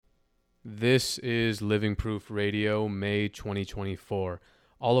This is Living Proof Radio, May 2024.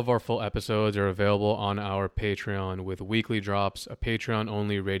 All of our full episodes are available on our Patreon with weekly drops, a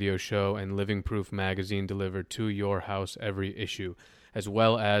Patreon-only radio show, and Living Proof magazine delivered to your house every issue, as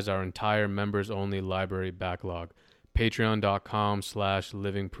well as our entire members-only library backlog.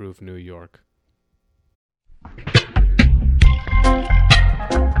 Patreon.com/livingproofnewyork.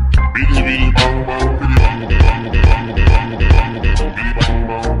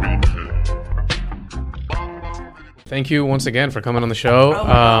 Thank you once again for coming on the show. Oh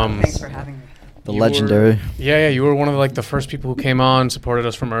my God, thanks for having me. The legendary. You were one of the first people who came on, supported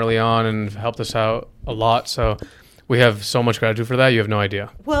us from early on, and helped us out a lot. So we have so much gratitude for that. You have no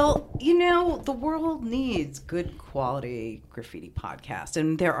idea. Well, the world needs good quality graffiti podcasts,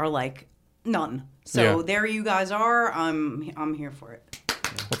 and there are none. So There you guys are. I'm here for it.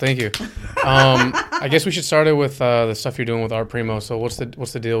 Well, thank you. I guess we should start it with the stuff you're doing with Art Primo. So what's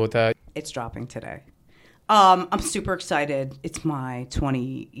the deal with that? It's dropping today. I'm super excited. It's my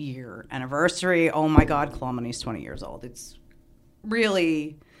 20-year anniversary. Oh my God, Clomany's 20 years old. It's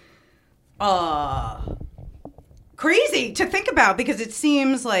really crazy to think about because it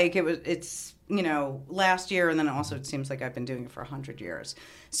seems like it's last year, and then also it seems like I've been doing it for 100 years.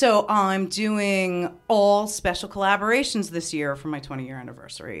 So I'm doing all special collaborations this year for my 20-year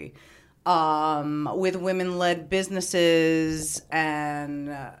anniversary with women-led businesses,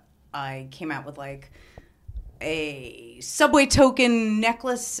 and I came out with a subway token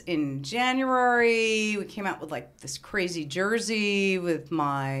necklace in January. We came out with this crazy jersey with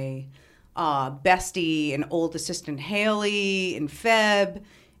my bestie and old assistant Haley in Feb.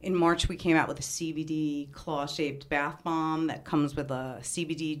 In March, we came out with a CBD claw-shaped bath bomb that comes with a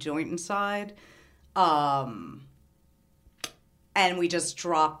CBD joint inside. And we just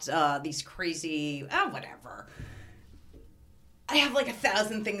dropped these crazy, whatever. I have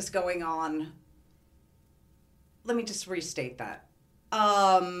 1,000 things going on. Let me just restate that.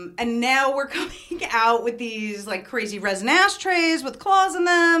 And now we're coming out with these crazy resin ashtrays with claws in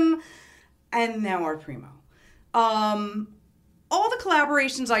them. And now Art Primo. All the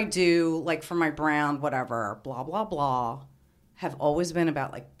collaborations I do, for my brand, whatever, blah, blah, blah, have always been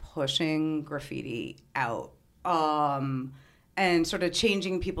about pushing graffiti out. And sort of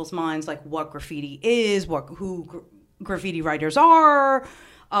changing people's minds, what graffiti is, who graffiti writers are,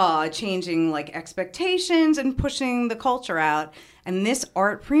 changing expectations and pushing the culture out. And this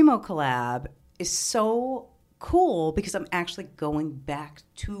Art Primo collab is so cool because I'm actually going back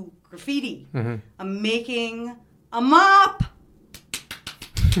to graffiti. Mm-hmm. I'm making a mop.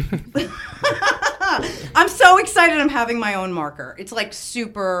 I'm so excited I'm having my own marker. It's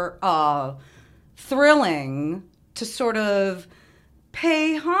super thrilling to sort of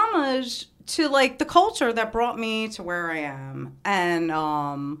pay homage to the culture that brought me to where I am. And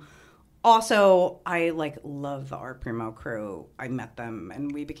also I love the Art Primo crew. I met them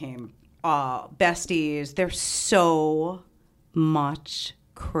and we became besties. There's so much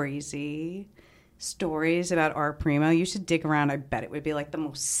crazy stories about Art Primo. You should dig around. I bet it would be the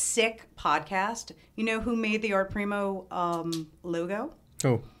most sick podcast. You know who made the Art Primo logo?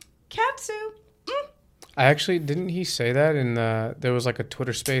 Oh, Katsu. I actually didn't he say that in there was a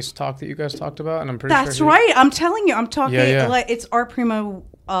Twitter space talk that you guys talked about, and I'm pretty That's sure right. I'm telling you, I'm talking it's Art Primo.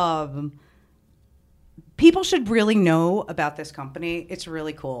 People should really know about this company. It's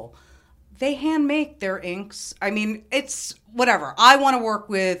really cool. They hand make their inks. I mean, it's whatever. I want to work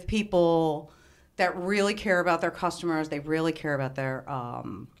with people that really care about their customers. They really care about their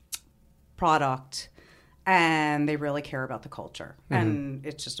product. And they really care about the culture. Mm-hmm. And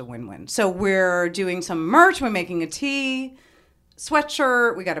it's just a win-win. So we're doing some merch. We're making a tee,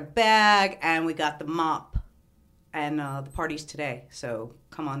 sweatshirt. We got a bag. And we got the mop. And the party's today. So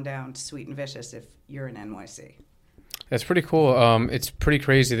come on down to Sweet and Vicious if you're in NYC. That's pretty cool. It's pretty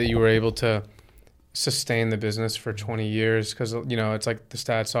crazy that you were able to sustain the business for 20 years because, it's the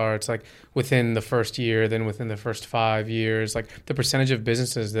stats are, it's within the first year, then within the first 5 years, the percentage of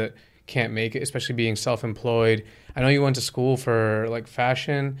businesses that can't make it, especially being self-employed. I know you went to school for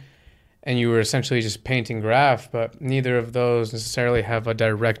fashion and you were essentially just painting graph, but neither of those necessarily have a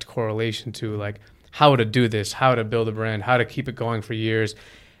direct correlation to how to do this, how to build a brand, how to keep it going for years.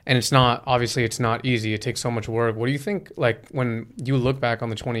 And it's not easy. It takes so much work. What do you think, when you look back on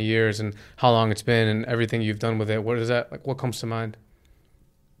the 20 years and how long it's been and everything you've done with it, what is that, what comes to mind?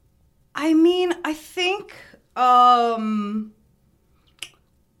 I mean, I think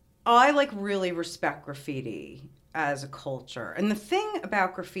I really respect graffiti as a culture. And the thing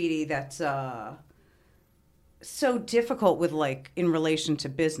about graffiti that's so difficult with in relation to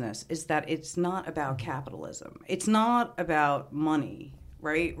business is that it's not about capitalism. It's not about money.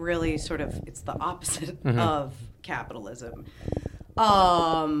 right? Really sort of, it's the opposite of capitalism.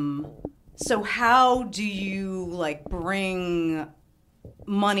 So how do you like bring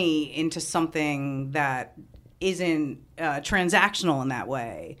money into something that isn't transactional in that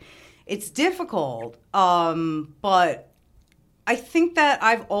way? It's difficult, but I think that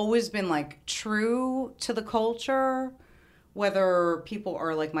I've always been like true to the culture, whether people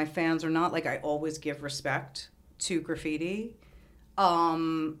are like my fans or not. Like I always give respect to graffiti,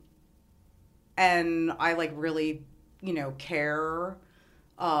 and I like really, care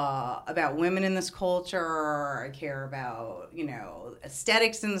about women in this culture. I care about,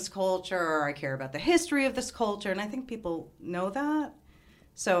 aesthetics in this culture. I care about the history of this culture. And I think people know that.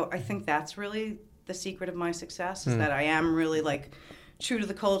 So I think that's really the secret of my success, is that I am really like true to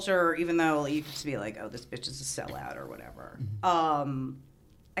the culture, even though you could just be like, oh, this bitch is a sellout or whatever.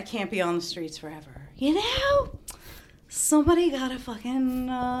 I can't be on the streets forever. Somebody gotta fucking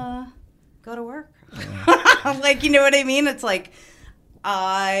go to work. Like, you know what I mean? It's like,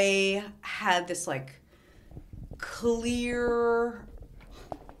 I had this like clear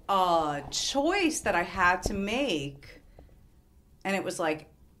choice that I had to make. And it was like,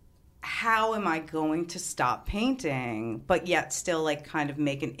 how am I going to stop painting, but yet still like kind of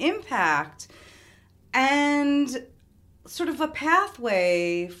make an impact? And sort of a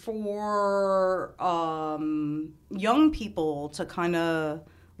pathway for young people to kind of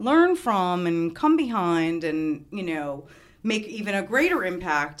learn from and come behind and, make even a greater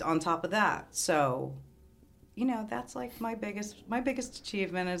impact on top of that. So, that's like my biggest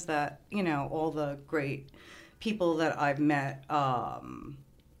achievement is that, all the great people that I've met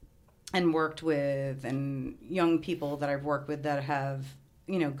and worked with, and young people that I've worked with that have,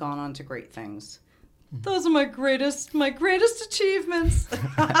 gone on to great things. Those are my greatest achievements.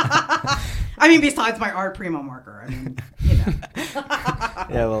 I mean, besides my art primo marker. I mean,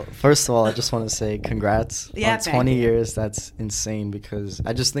 Yeah, well, first of all, I just want to say congrats on 20 years. That's insane, because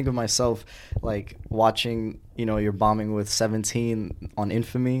I just think of myself like watching, your bombing with 17 on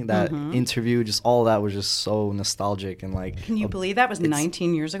Infamy, that interview, just all that was just so nostalgic. And like, can you believe that was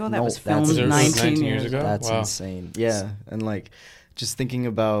 19 years ago? That was filmed 19 years ago? That's insane. Yeah. And like, just thinking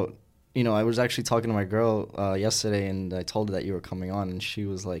about, I was actually talking to my girl yesterday, and I told her that you were coming on, and she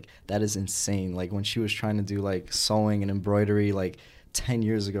was like, that is insane. Like, when she was trying to do like sewing and embroidery like 10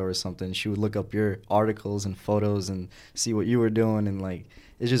 years ago or something, she would look up your articles and photos and see what you were doing, and like,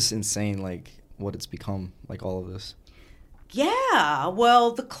 it's just insane like what it's become, like all of this. Yeah,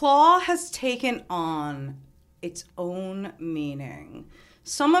 well, the claw has taken on its own meaning,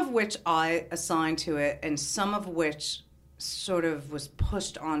 some of which I assigned to it, and some of which sort of was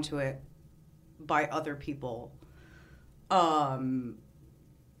pushed onto it by other people,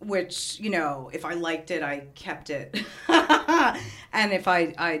 which, if I liked it, I kept it. And if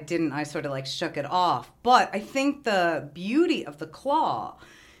I didn't, I sort of like shook it off. But I think the beauty of the claw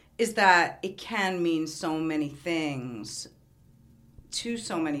is that it can mean so many things to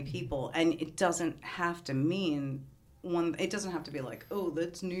so many people, and it doesn't have to mean one. It doesn't have to be like, oh,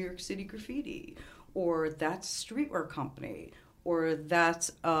 that's New York City graffiti, or that's streetwear company, or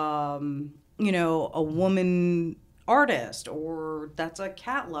that's a woman artist, or that's a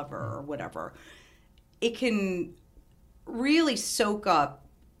cat lover, or whatever. It can really soak up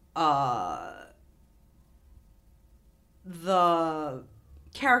the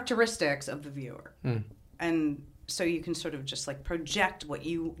characteristics of the viewer, and so you can sort of just like project what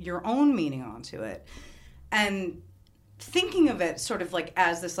your own meaning onto it, and thinking of it sort of like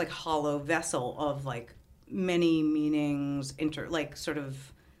as this like hollow vessel of like many meanings sort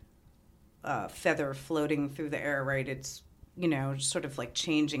of feather floating through the air, right? It's sort of like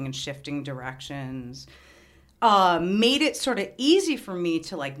changing and shifting directions. Made it sort of easy for me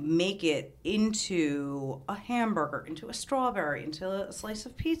to like make it into a hamburger, into a strawberry, into a slice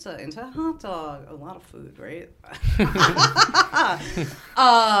of pizza, into a hot dog. A lot of food, right?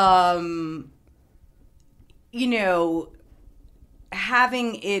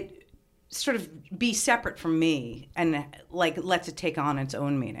 Having it sort of be separate from me and like lets it take on its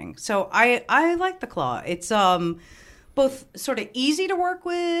own meaning. So I like the claw. It's both sort of easy to work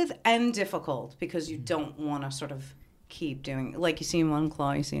with and difficult, because you don't want to sort of keep doing, like, you see one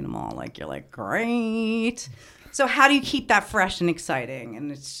claw, you see them all, like, you're like, great. So how do you keep that fresh and exciting?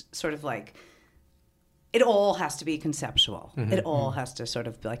 And it's sort of like, it all has to be conceptual. Mm-hmm. It all has to sort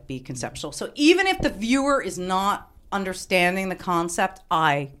of like be conceptual. So even if the viewer is not understanding the concept,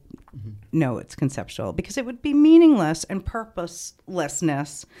 I know it's conceptual, because it would be meaningless and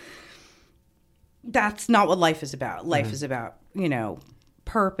purposelessness. That's not what life is about. Life is about,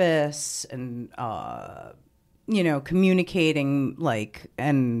 purpose and communicating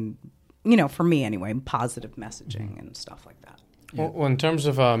and for me anyway, positive messaging and stuff like that. Well, in terms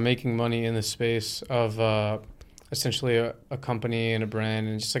of making money in the space of essentially a company and a brand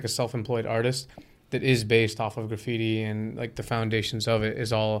and just like a self-employed artist that is based off of graffiti and like the foundations of it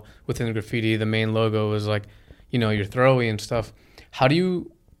is all within graffiti. The main logo is like, your throwy and stuff. How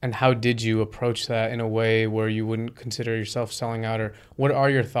did you approach that in a way where you wouldn't consider yourself selling out, or what are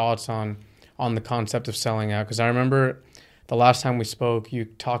your thoughts on the concept of selling out? Because I remember the last time we spoke, you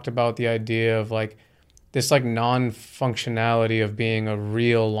talked about the idea of like this like non-functionality of being a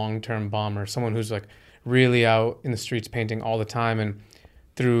real long-term bomber, someone who's like really out in the streets painting all the time. And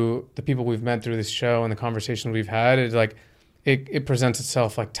through the people we've met through this show and the conversations we've had, it's like it presents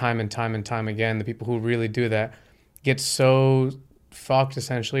itself like time and time and time again. The people who really do that get so fucked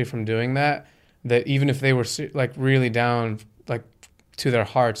essentially from doing that even if they were like really down like to their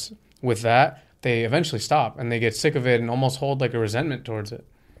hearts with that, they eventually stop and they get sick of it and almost hold like a resentment towards it.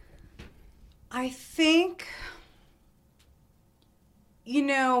 I think,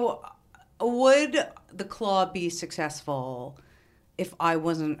 would the Claw be successful if I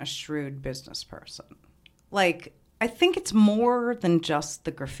wasn't a shrewd business person? Like, I think it's more than just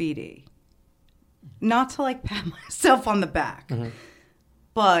the graffiti. Not to like pat myself on the back,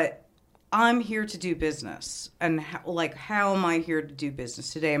 but I'm here to do business. And how am I here to do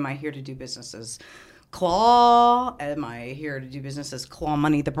business today? Am I here to do business as Claw? Am I here to do business as Claw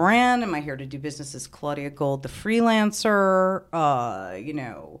Money the brand? Am I here to do business as Claudia Gold the freelancer?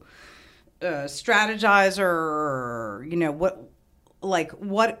 Strategizer?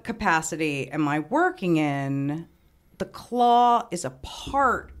 What capacity am I working in? The Claw is a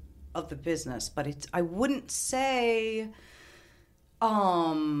part of the business, but I wouldn't say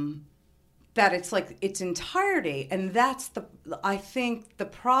that it's like its entirety. And that's I think the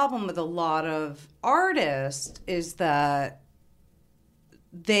problem with a lot of artists is that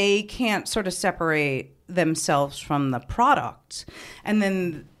they can't sort of separate themselves from the product. And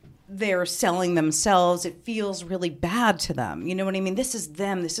then they're selling themselves. It feels really bad to them. You know what I mean? This is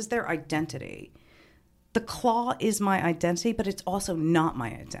them. This is their identity. The Claw is my identity, but it's also not my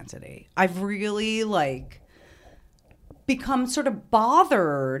identity. I've really become sort of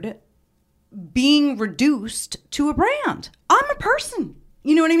bothered being reduced to a brand. I'm a person.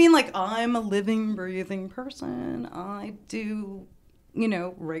 You know what I mean? Like, I'm a living, breathing person. I do,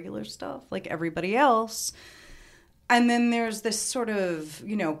 regular stuff like everybody else. And then there's this sort of,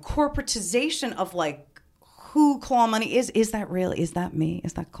 corporatization of who Claw Money is. Is that real? Is that me?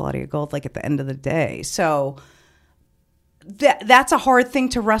 Is that Claudia Gold? At the end of the day. So that's a hard thing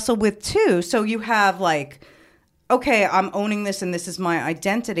to wrestle with too. So you have okay, I'm owning this and this is my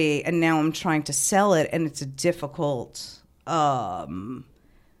identity, and now I'm trying to sell it, and it's a difficult path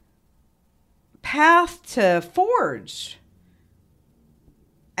to forge.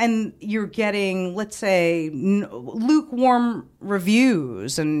 And you're getting, let's say, lukewarm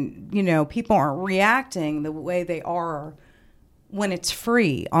reviews, and, people aren't reacting the way they are when it's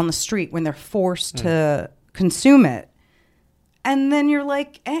free on the street, when they're forced to consume it. And then you're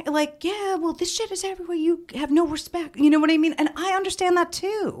yeah, well, this shit is everywhere. You have no respect. You know what I mean? And I understand that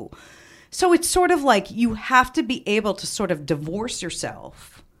too. So it's sort of you have to be able to sort of divorce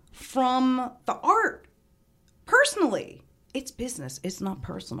yourself from the art personally. It's business. It's not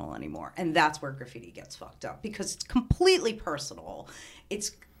personal anymore. And that's where graffiti gets fucked up, because it's completely personal.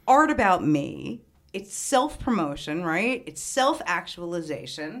 It's art about me. It's self-promotion, right? It's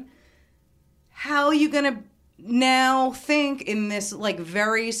self-actualization. How are you going to now think in this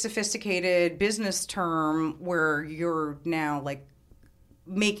very sophisticated business term where you're now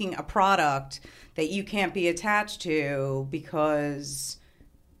making a product that you can't be attached to because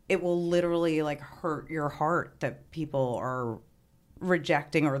it will literally hurt your heart that people are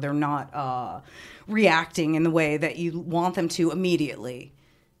rejecting, or they're not reacting in the way that you want them to immediately.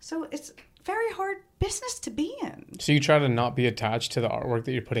 So it's very hard business to be in. So you try to not be attached to the artwork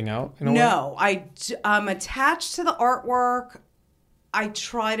that you're putting out in a way? No, I'm attached to the artwork. I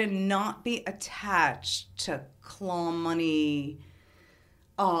try to not be attached to Claw Money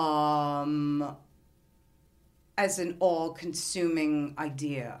as an all-consuming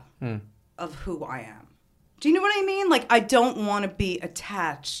idea of who I am. Do you know what I mean? I don't want to be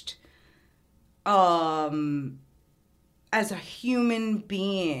attached as a human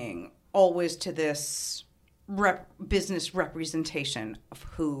being always to this business representation of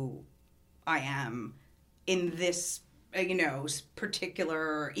who I am in this,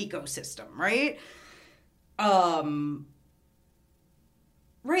 particular ecosystem, right?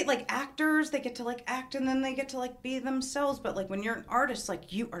 Right, actors, they get to act and then they get to be themselves. But when you're an artist,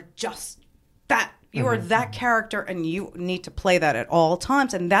 you are just that You are that character, and you need to play that at all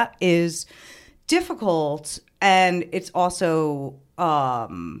times, and that is difficult, and it's also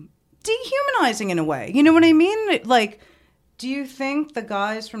dehumanizing in a way. You know what I mean? Like, do you think the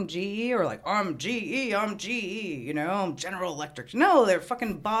guys from GE are like, I'm GE, I'm General Electric? No, they're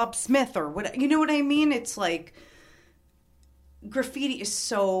fucking Bob Smith or what? You know what I mean? It's like, graffiti is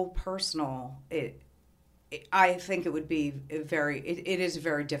so personal. I think it would be it is a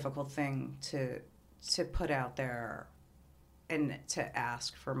very difficult thing to put out there and to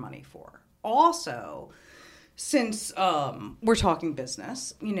ask for money for. Also, since we're talking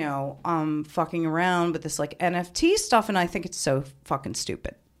business, I'm fucking around with this like NFT stuff, and I think it's so fucking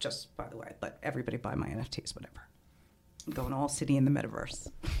stupid. Just by the way, let everybody buy my NFTs, whatever. I'm going all city in the metaverse.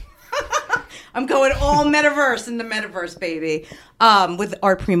 I'm going all metaverse in the metaverse, baby. With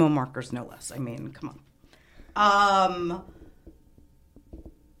Art Primo markers, no less. I mean, come on.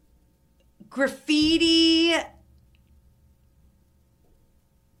 Graffiti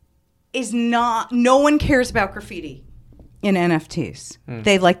is not, no one cares about graffiti in NFTs.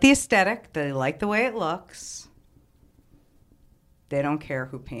 They like the aesthetic. They like the way it looks. They don't care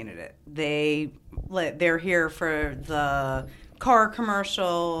who painted it. They're here for the car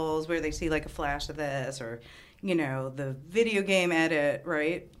commercials where they see like a flash of this, or, the video game edit,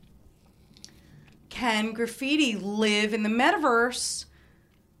 right? Can graffiti live in the metaverse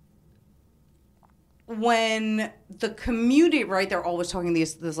when the community, right? They're always talking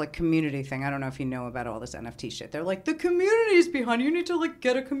this like community thing. I don't know if you know about all this NFT shit. They're like, the community is behind you. You need to like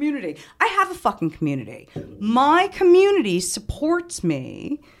get a community. I have a fucking community. My community supports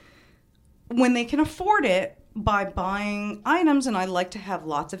me when they can afford it by buying items, and I like to have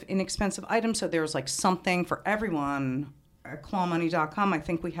lots of inexpensive items, so there's like something for everyone. At clawmoney.com, I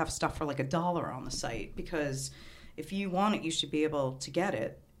think we have stuff for like $1 on the site, because if you want it, you should be able to get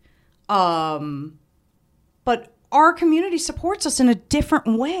it. But our community supports us in a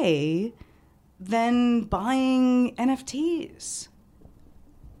different way than buying NFTs.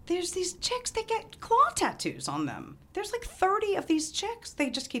 There's these chicks, they get claw tattoos on them. There's like 30 of these chicks. They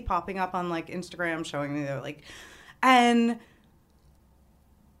just keep popping up on like Instagram showing me, they're like, and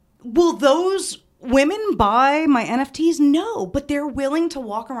will those women buy my NFTs? No, but they're willing to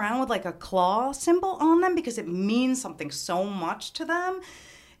walk around with like a claw symbol on them because it means something so much to them.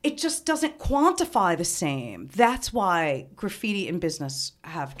 It just doesn't quantify the same. That's why graffiti and business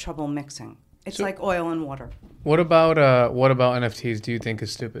have trouble mixing. It's like oil and water. What about NFTs do you think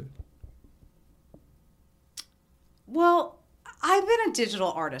is stupid? Well, I've been a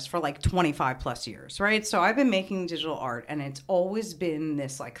digital artist for like 25 plus years, right? So I've been making digital art, and it's always been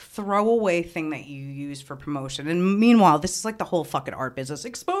this like throwaway thing that you use for promotion. And meanwhile, this is like the whole fucking art business.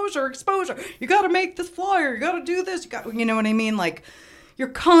 Exposure. You got to make this flyer. You got to do this. You know what I mean? Like, you're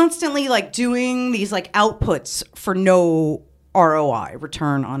constantly like doing these like outputs for no ROI,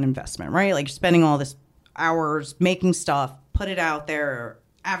 return on investment, right? Like, you're spending all this hours making stuff, put it out there,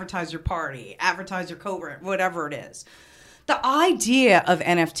 advertise your party, advertise your co-rent, whatever it is. The idea of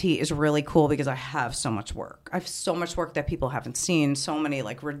NFT is really cool because I have so much work. I have so much work that people haven't seen, so many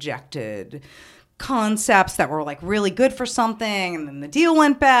like rejected concepts that were like really good for something, and then the deal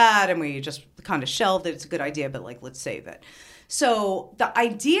went bad and we just kind of shelved it. It's a good idea, but like, let's save it. So the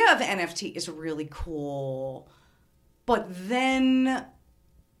idea of NFT is really cool, but then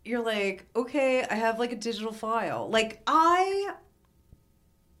you're like, okay, I have like a digital file. Like, I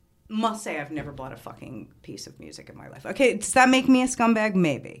must say I've never bought a fucking piece of music in my life. Okay, does that make me a scumbag?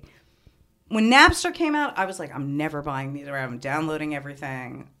 Maybe. When Napster came out, I was like, I'm never buying music. I'm downloading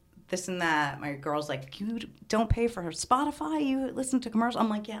everything, this and that. My girl's like, you don't pay for her Spotify? You listen to commercials? I'm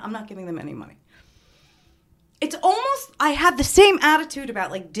like, yeah, I'm not giving them any money. It's almost, I had the same attitude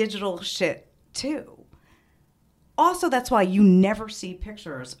about like digital shit too. Also, that's why you never see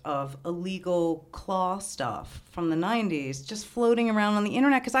pictures of illegal claw stuff from the 90s just floating around on the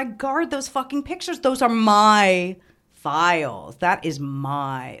internet, because I guard those fucking pictures. Those are my files. That is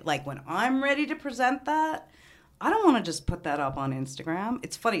my, like, when I'm ready to present that, I don't want to just put that up on Instagram.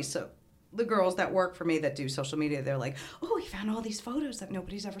 It's funny. So the girls that work for me that do social media, they're like, oh, we found all these photos that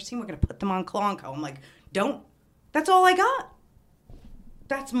nobody's ever seen. We're going to put them on Claw & Co. I'm like, don't. That's all I got.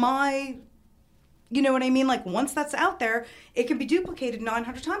 That's my... You know what I mean? Like, once that's out there, it can be duplicated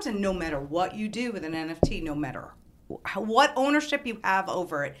 900 times. And no matter what you do with an NFT, no matter what ownership you have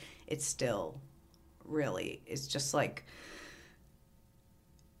over it, it's still really, it's just like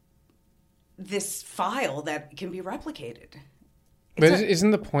this file that can be replicated. But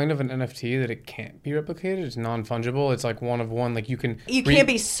isn't the point of an NFT that it can't be replicated? It's non-fungible. It's like one of one. Like you can't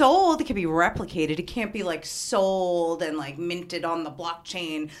be sold. It can be replicated. It can't be like sold and like minted on the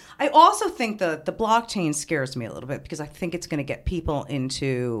blockchain. I also think the blockchain scares me a little bit because I think it's going to get people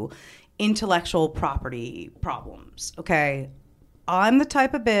into intellectual property problems. Okay. I'm the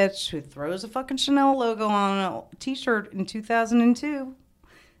type of bitch who throws a fucking Chanel logo on a t-shirt in 2002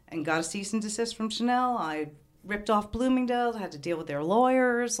 and got a cease and desist from Chanel. I ripped off Bloomingdale's. I had to deal with their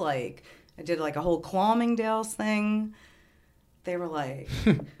lawyers. Like, I did like a whole Clawmingdale's thing. They were like,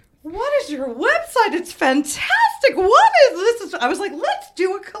 what is your website? It's fantastic. What is this? I was like, let's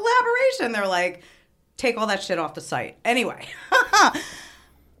do a collaboration. They're like, take all that shit off the site. Anyway,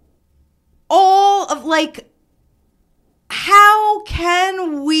 all of like, how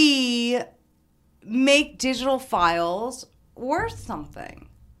can we make digital files worth something?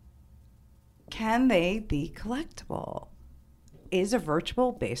 Can they be collectible? Is a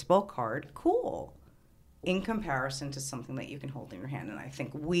virtual baseball card cool in comparison to something that you can hold in your hand? And I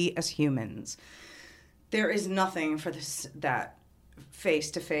think we as humans, there is nothing for this that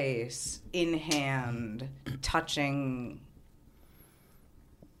face-to-face, in-hand, touching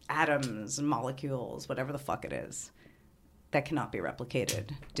atoms and molecules, whatever the fuck it is, that cannot be replicated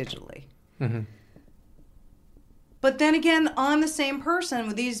digitally. Mm-hmm. But then again, I'm the same person.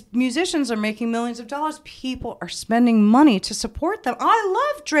 When these musicians are making millions of dollars, people are spending money to support them.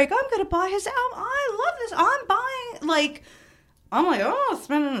 I love Drake. I'm going to buy his album. I love this. I'm buying, like, I'm like, oh,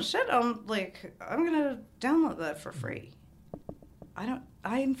 spending shit. I'm like, I'm going to download that for free.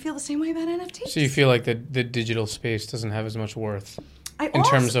 I feel the same way about NFTs. So you feel like the digital space doesn't have as much worth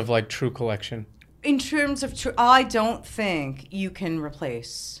terms of, like, true collection? In terms of true, I don't think you can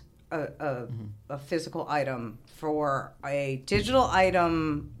replace a physical item for a digital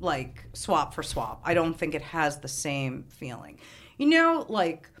item, like swap for swap. I don't think it has the same feeling. You know,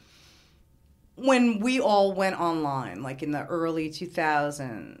 like when we all went online, like in the early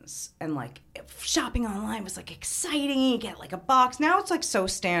 2000s, and like shopping online was like exciting. You get like a box. Now it's like so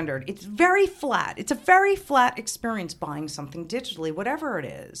standard. It's very flat. It's a very flat experience buying something digitally, whatever it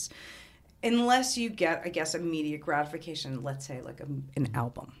is. Unless you get, I guess, immediate gratification, let's say like an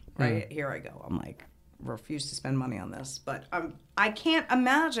album, right? Here I go. I'm like, refuse to spend money on this. But I can't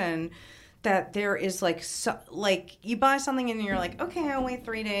imagine that there is like, like you buy something and you're like, okay, I'll wait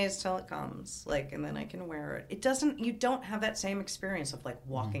 3 days till it comes, like, and then I can wear it. You don't have that same experience of like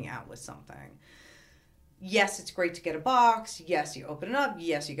walking out with something. Yes, it's great to get a box. Yes, you open it up.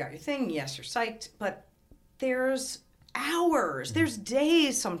 Yes, you got your thing. Yes, you're psyched. But there's hours, there's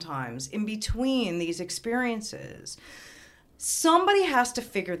days sometimes in between these experiences. Somebody has to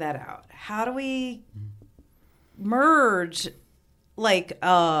figure that out. How do we merge like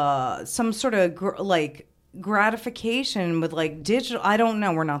some sort of like gratification with like digital? I don't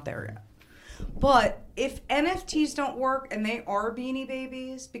know. We're not there yet. But if NFTs don't work, and they are Beanie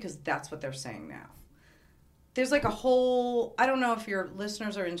Babies, because that's what they're saying now. There's like a whole, I don't know if your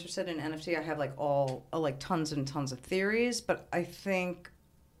listeners are interested in NFT. I have like tons and tons of theories, but I think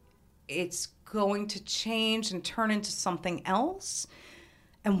it's going to change and turn into something else.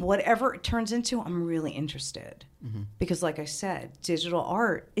 And whatever it turns into, I'm really interested. Mm-hmm. Because like I said, digital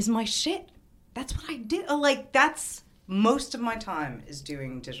art is my shit. That's what I do. Like, that's most of my time is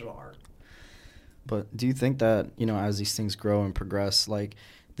doing digital art. But do you think that, you know, as these things grow and progress, like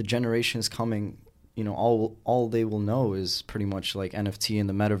the generations coming, you know, all they will know is pretty much like NFT and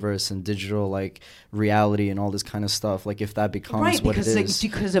the metaverse and digital like reality and all this kind of stuff. Like if that becomes what it is,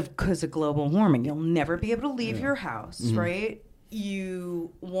 because of global warming, you'll never be able to leave your house, mm-hmm. right?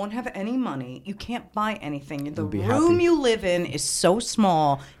 You won't have any money. You can't buy anything. The room you live in is so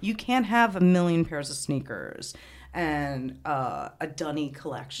small. You can't have 1 million pairs of sneakers and a Dunny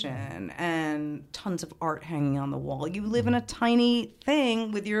collection and tons of art hanging on the wall. You live in a tiny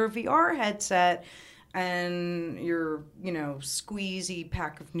thing with your VR headset and your, you know, squeezy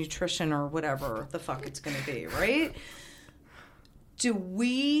pack of nutrition or whatever the fuck it's going to be, right? Do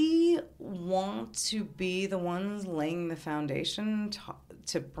we want to be the ones laying the foundation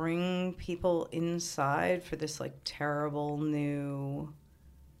to bring people inside for this like terrible new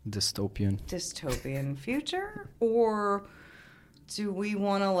dystopian future? Or do we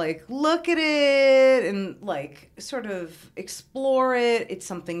want to like look at it and like sort of explore it? It's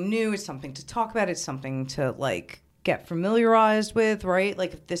something new. It's something to talk about. It's something to like get familiarized with, right?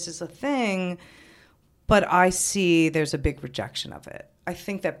 Like if this is a thing, but I see there's a big rejection of it. I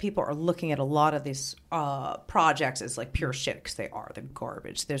think that people are looking at a lot of these projects as like pure shit because they're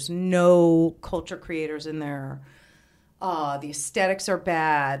garbage. There's no culture creators in there. The aesthetics are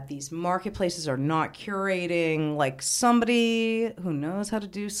bad. These marketplaces are not curating. Like, somebody who knows how to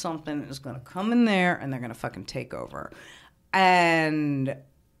do something is going to come in there and they're going to fucking take over. And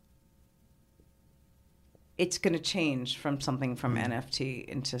it's going to change from something from NFT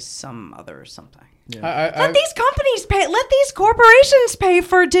into some other something. Yeah. Let these companies pay. Let these corporations pay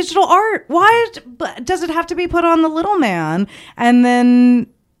for digital art. Why does it have to be put on the little man? And then,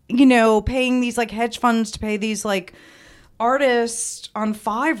 paying these like hedge funds to pay these like artists on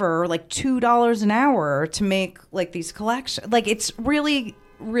Fiverr like $2 an hour to make like these collections. Like, it's really,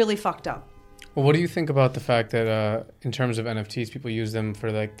 really fucked up. Well, what do you think about the fact that in terms of NFTs, people use them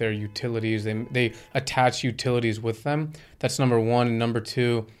for like their utilities? They attach utilities with them. That's number one. And number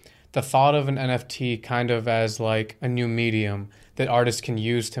two, the thought of an NFT kind of as like a new medium that artists can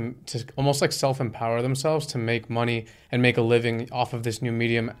use to almost like self-empower themselves to make money and make a living off of this new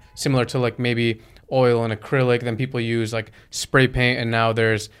medium, similar to like maybe oil and acrylic. Then people use like spray paint, and now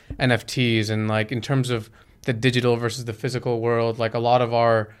there's NFTs. And like in terms of the digital versus the physical world, like a lot of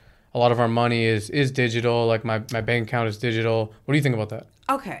our money is digital. Like my bank account is digital. What do you think about that?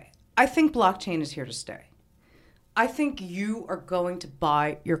 Okay. I think blockchain is here to stay. I think you are going to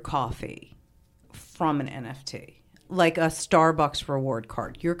buy your coffee from an NFT, like a Starbucks reward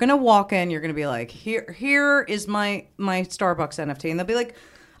card. You're going to walk in, you're going to be like, here is my Starbucks NFT. And they'll be like,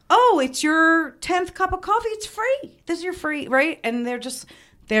 oh, it's your 10th cup of coffee. It's free. This is your free, right? And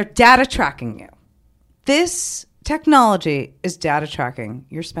they're data tracking you. This technology is data tracking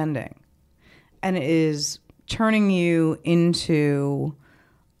your spending, and it is turning you into,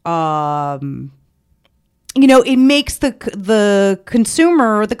 it makes the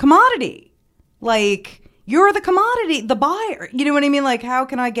consumer the commodity. Like, you're the commodity, the buyer. You know what I mean? Like, how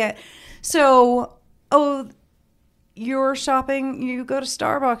can I get... So, you're shopping, you go to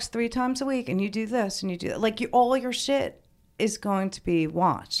Starbucks 3 times a week, and you do this, and you do that. Like, all your shit is going to be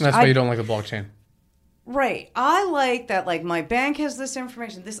watched. And that's why you don't like the blockchain. Right. I like that, like, my bank has this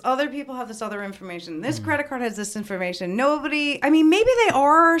information. This other people have this other information. This credit card has this information. Maybe they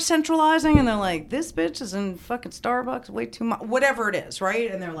are centralizing and they're like, this bitch is in fucking Starbucks way too much. Whatever it is, right?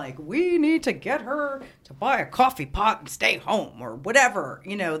 And they're like, we need to get her to buy a coffee pot and stay home, or whatever,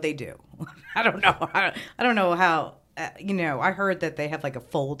 they do. I don't know. I don't know how, I heard that they have like a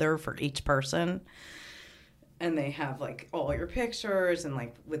folder for each person. And they have like all your pictures, and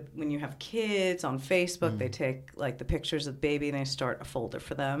like when you have kids on Facebook, they take like the pictures of the baby and they start a folder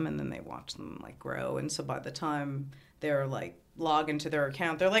for them, and then they watch them like grow. And so by the time they're like log into their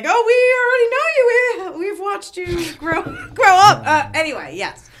account, they're like, oh, we already know you. We've watched you grow up. Anyway,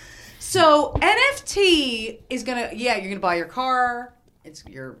 yes. So NFT is you're gonna buy your car. It's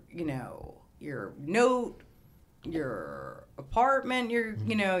your note, your apartment, your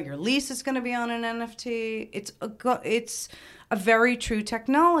lease is going to be on an NFT. It's a very true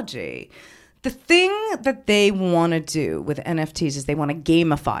technology. The thing that they want to do with NFTs is they want to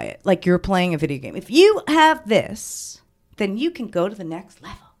gamify it, like you're playing a video game. If you have this, then you can go to the next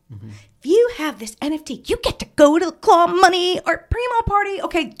level. Mm-hmm. If you have this NFT, you get to go to the Claw Money or Primo party.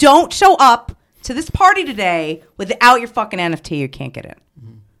 Okay, don't show up to this party today without your fucking NFT. You can't get in.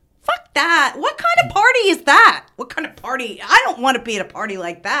 Mm-hmm. Fuck that. What kind of party is that? What kind of party? I don't want to be at a party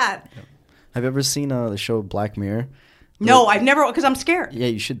like that. Have you ever seen the show Black Mirror? No, I've never, because I'm scared. Yeah,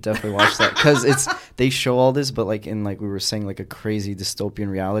 you should definitely watch that, because they show all this, but like in like we were saying, like a crazy dystopian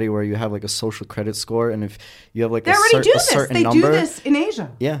reality where you have like a social credit score, and if you have like a certain number, do this in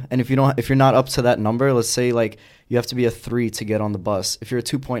Asia. Yeah, and if you're not up to that number, let's say like you have to be a 3 to get on the bus. If you're a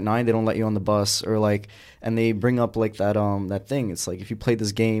 2.9, they don't let you on the bus, or like, and they bring up like that thing. It's like if you play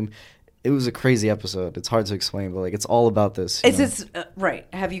this game. It was a crazy episode. It's hard to explain, but like it's all about this. It's right.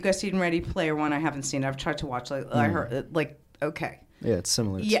 Have you guys seen Ready Player One? I haven't seen it. I've tried to watch. I heard okay. Yeah, it's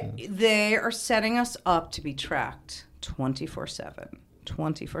similar. Yeah, they are setting us up to be tracked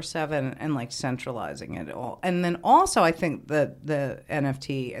 24/7, and like centralizing it all. And then also, I think that the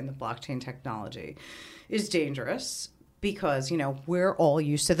NFT and the blockchain technology is dangerous. Because, we're all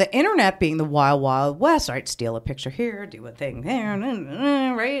used to the internet being the wild, wild west, right? Steal a picture here, do a thing there,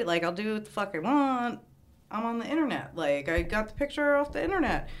 right? Like, I'll do what the fuck I want. I'm on the internet. Like, I got the picture off the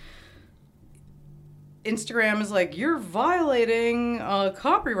internet. Instagram is like, you're violating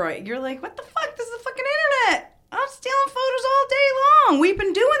copyright. You're like, what the fuck? This is the fucking internet. I'm stealing photos all day long. We've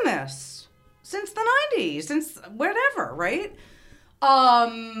been doing this since the 90s, since whatever, right?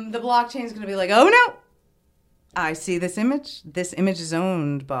 The blockchain is going to be like, oh, no. I see this image. This image is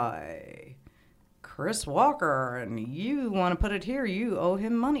owned by Chris Walker, and you want to put it here. You owe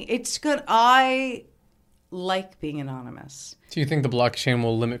him money. It's good. I like being anonymous. Do you think the blockchain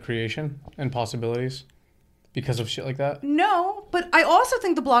will limit creation and possibilities? because of shit like that? No, but I also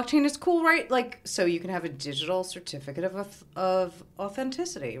think the blockchain is cool, right? Like, so you can have a digital certificate of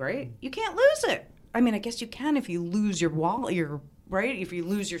authenticity, right? You can't lose it. I mean, I guess you can if you lose your wallet, right? If you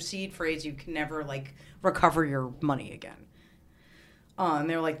lose your seed phrase, you can never like recover your money again. And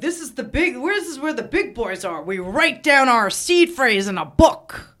they're like, this is where the big boys are. We write down our seed phrase in a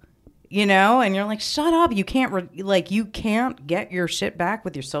book, you know? And you're like, shut up. You can't you can't get your shit back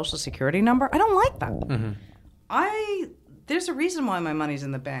with your social security number. I don't like that. Mm-hmm. There's a reason why my money's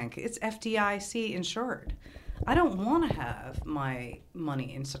in the bank. It's FDIC insured. I don't want to have my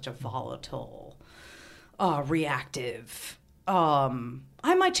money in such a volatile, reactive. I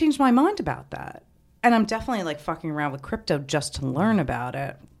might change my mind about that. And I'm definitely like fucking around with crypto just to learn about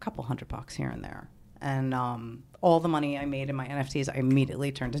it. A couple $100 here and there. And all the money I made in my NFTs, I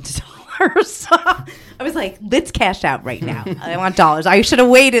immediately turned into dollars. I was like, let's cash out right now. I want dollars. I should have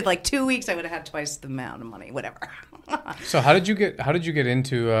waited like 2 weeks. I would have had twice the amount of money, whatever. So how did you get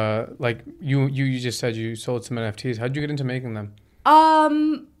into like you just said you sold some NFTs. How did you get into making them?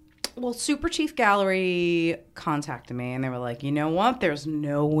 Well, Super Chief Gallery contacted me and they were like, you know what? There's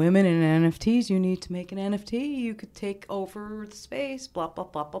no women in NFTs. You need to make an NFT. You could take over the space, blah, blah,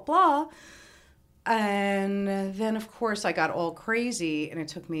 blah, blah, blah. And then, of course, I got all crazy, and it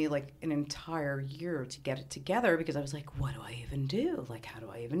took me like an entire year to get it together because I was like, what do I even do? Like, how do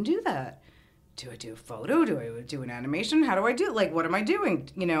I even do that? Do I do a photo? Do I do an animation? How do I do it? Like, what am I doing?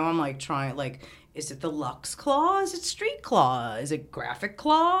 You know, I'm like trying, like, is it the Lux Claw? Is it Street Claw? Is it Graphic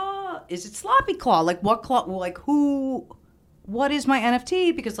Claw? Is it Sloppy Claw? Like, what claw? Like, what is my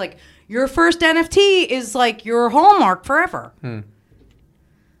NFT? Because, like, your first NFT is, like, your hallmark forever.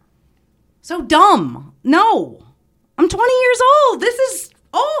 So dumb. No. I'm 20 years old. This is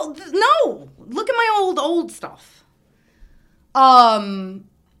old. No. Look at my old stuff.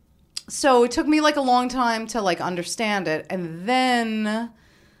 So it took me like a long time to like understand it. And then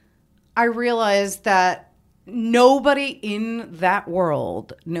I realized that nobody in that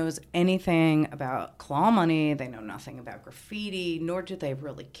world knows anything about claw money. They know nothing about graffiti, nor do they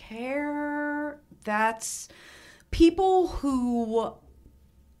really care. That's people who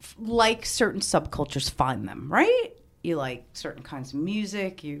like certain subcultures find them, right? You like certain kinds of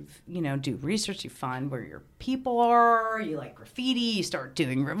music, you do research, you find where your people are, you like graffiti, you start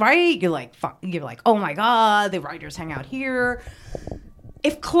doing, right? You're like, oh my God, the writers hang out here.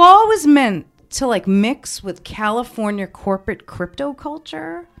 If Claw was meant to like mix with California corporate crypto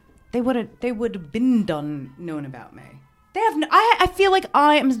culture, they would have been known about me. I feel like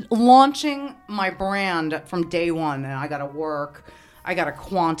I am launching my brand from day one and I gotta work. I got to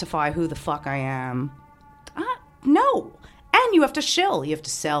quantify who the fuck I am. No. And you have to shill. You have to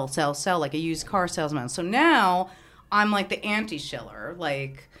sell like a used car salesman. So now I'm like the anti-shiller.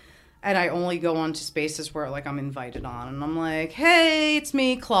 Like, and I only go on to spaces where like I'm invited on. And I'm like, hey, it's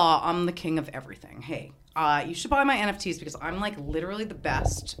me, Claw. I'm the king of everything. Hey, you should buy my NFTs because I'm like literally the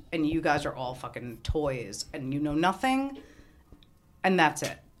best. And you guys are all fucking toys. And you know nothing. And that's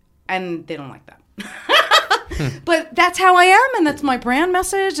it. And they don't like that. But that's how I am, and that's my brand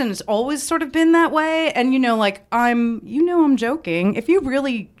message, and it's always sort of been that way. And I'm joking. If you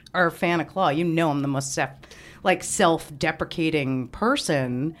really are a fan of Claw, I'm the most self-deprecating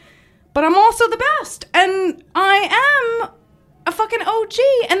person. But I'm also the best, and I am a fucking OG.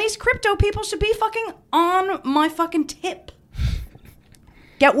 And these crypto people should be fucking on my fucking tip.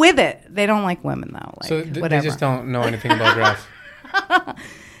 Get with it. They don't like women though. Like, so they just don't know anything about graph.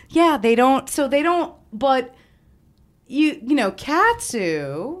 Yeah, they don't. So they don't. But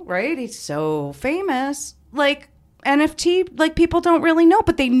Katsu, right? He's so famous. Like NFT, like people don't really know,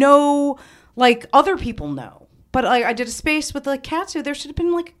 but they know, like other people know. But like I did a space with like Katsu. There should have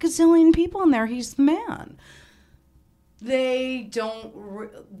been like a gazillion people in there. He's the man. They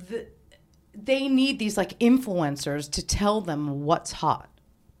don't. They need these like influencers to tell them what's hot,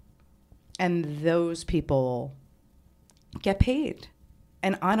 and those people get paid,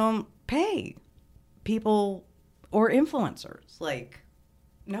 and I don't pay people or influencers. Like,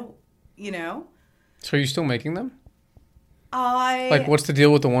 no, So are you still making them? Like, what's the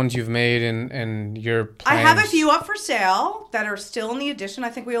deal with the ones you've made and your plans? I have a few up for sale that are still in the edition. I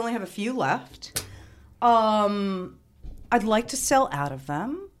think we only have a few left. I'd like to sell out of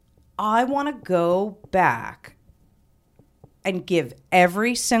them. I want to go back and give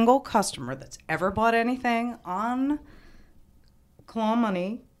every single customer that's ever bought anything on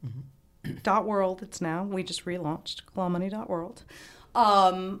clawmoney.world. It's now, we just relaunched clawmoney.world.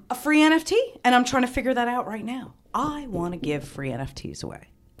 A free NFT, and I'm trying to figure that out right now. I want to give free NFTs away.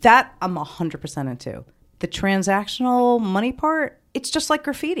 That I'm 100% into. The transactional money part, it's just like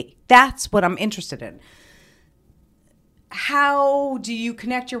graffiti. That's what I'm interested in. how do you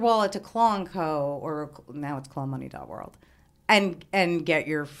connect your wallet to Claw & Co. or now it's clawmoney.world and get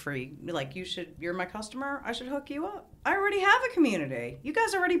your free, like, you're my customer, I should hook you up. I already have a community. You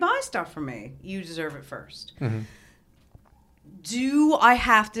guys already buy stuff from me. You deserve it first. Mm-hmm. Do I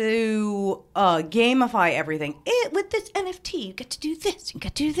have to gamify everything? With this NFT, you get to do this, you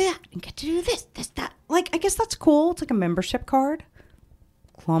get to do that, you get to do this, that. Like, I guess that's cool. It's like a membership card.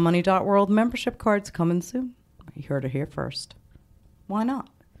 Clawmoney.world membership cards coming soon. You heard it here first. Why not?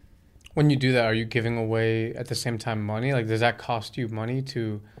 When you do that, are you giving away at the same time money? Like, does that cost you money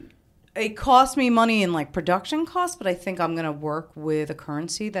to... It costs me money in, like, production costs, but I think I'm going to work with a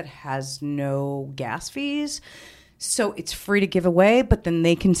currency that has no gas fees. So it's free to give away, but then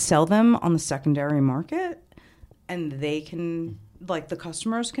they can sell them on the secondary market, and they can, like, the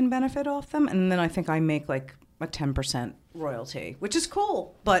customers can benefit off them. And then I think I make, like, a 10% royalty, which is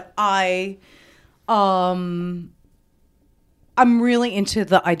cool. But I'm really into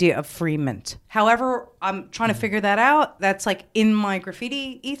the idea of free mint. However, I'm trying to figure that out. That's, like, in my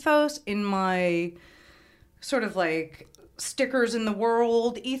graffiti ethos, in my sort of, like, stickers in the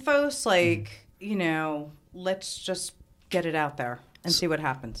world ethos. Like, you know, let's just get it out there and see what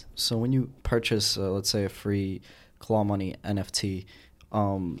happens. So when you purchase, let's say, a free Claw Money NFT,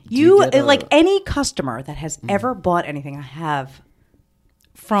 like any customer that has ever bought anything I have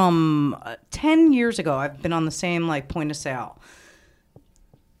from 10 years ago, I've been on the same, like, point of sale.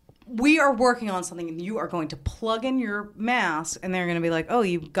 We are working on something, and you are going to plug in your mask, and they're going to be like, oh,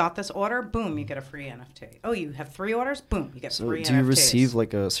 you got this order? Boom, you get a free NFT. Oh, you have 3 orders? Boom, you get free NFTs. So do you receive,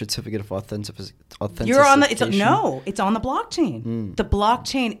 like, a certificate of authentication? You're on it's on the blockchain. The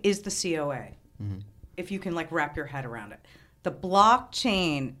blockchain is the COA, if you can, like, wrap your head around it. The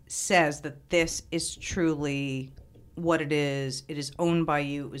blockchain says that this is truly what it is. It is owned by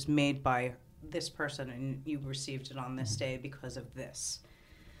you. It was made by this person, and you received it on this day because of this.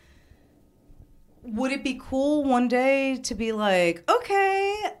 Would it be cool one day to be like,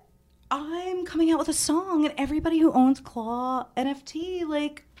 okay, I'm coming out with a song, and everybody who owns Claw NFT,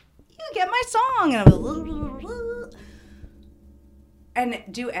 like, you get my song, and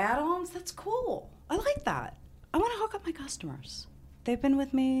do add-ons? That's cool. I like that. I want to hook up my customers. They've been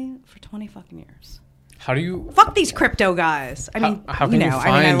with me for 20 fucking years. How do you... Fuck these crypto guys. I mean, how can you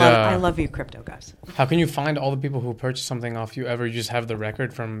find... I love you crypto guys. How can you find all the people who purchased something off you ever? You just have the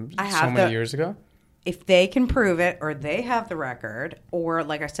record from so many years ago? If they can prove it, or they have the record, or,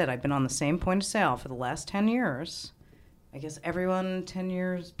 like I said, I've been on the same point of sale for the last 10 years. I guess everyone 10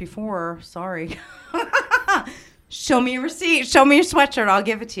 years before, sorry. Show me your receipt. Show me your sweatshirt. I'll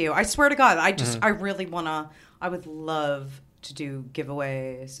give it to you. I swear to God, I really want to... I would love to do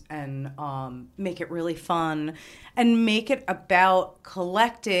giveaways and make it really fun and make it about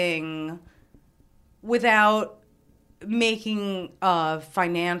collecting without making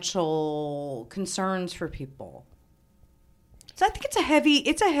financial concerns for people. So I think it's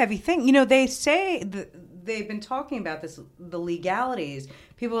a heavy thing. You know, they say they've been talking about this, the legalities.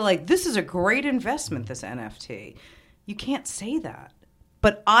 People are like, this is a great investment, this NFT. You can't say that.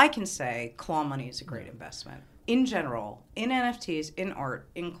 But I can say Claw Money is a great investment. In general, in NFTs, in art,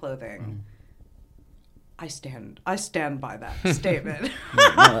 in clothing, I stand by that statement.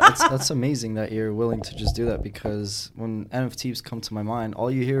 That's amazing that you're willing to just do that, because when NFTs come to my mind,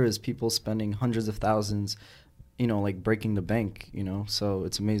 all you hear is people spending hundreds of thousands, you know, like breaking the bank, you know. So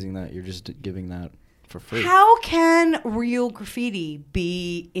it's amazing that you're just giving that for free. How can real graffiti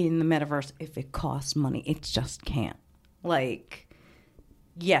be in the metaverse if it costs money? It just can't. Like...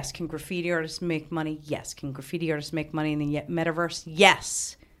 Yes. Can graffiti artists make money? Yes. Can graffiti artists make money in the metaverse?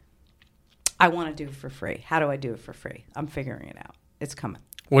 Yes. I want to do it for free. How do I do it for free? I'm figuring it out. It's coming.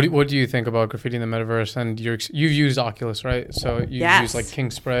 What do you think about graffiti in the metaverse? And you've used Oculus, right? So you used, like,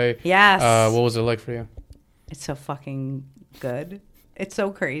 King Spray. Yes. What was it like for you? It's so fucking good. It's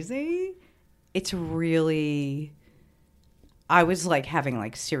so crazy. It's really... I was, like, having,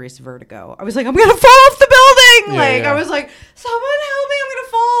 like, serious vertigo. I was like, I'm going to fall off the building! I was like, someone help me, I'm going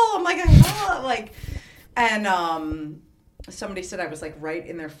to fall! I'm like, and somebody said I was, like, right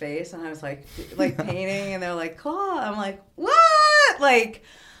in their face, and I was, like painting, and they're like, Claw. I'm like, what? Like,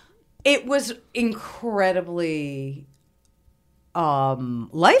 it was incredibly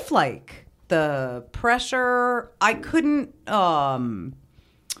lifelike. The pressure, I couldn't...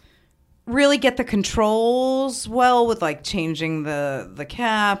 really get the controls well with, like, changing the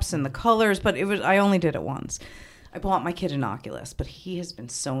caps and the colors, but I only did it once. I bought my kid an Oculus, but he has been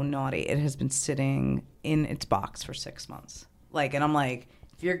so naughty. It has been sitting in its box for 6 months. Like, and I'm like,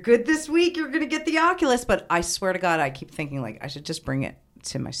 if you're good this week, you're going to get the Oculus. But I swear to God, I keep thinking, like, I should just bring it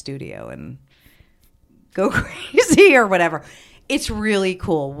to my studio and go crazy or whatever. It's really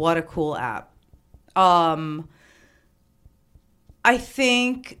cool. What a cool app. I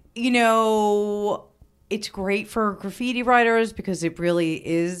think, it's great for graffiti writers because it really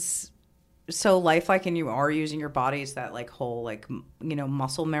is so lifelike, and you are using your body. It's that like whole like,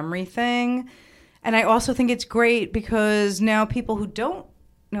 muscle memory thing. And I also think it's great because now people who don't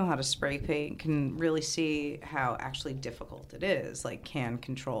know how to spray paint can really see how actually difficult it is, like can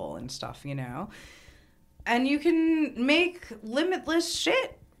control and stuff, And you can make limitless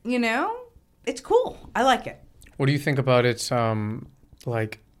shit, It's cool. I like it. What do you think about its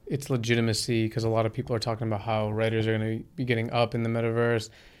its legitimacy? Because a lot of people are talking about how writers are going to be getting up in the metaverse,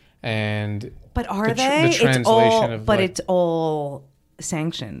 but are they? It's all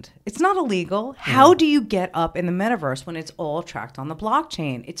sanctioned. It's not illegal. How do you get up in the metaverse when it's all tracked on the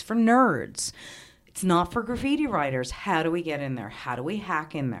blockchain? It's for nerds. It's not for graffiti writers. How do we get in there? How do we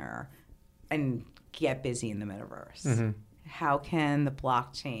hack in there and get busy in the metaverse? Mm-hmm. How can the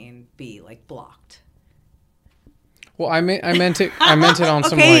blockchain be like blocked? Well, I meant it on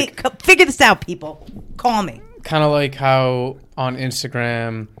some figure this out, people. Call me. Kind of like how on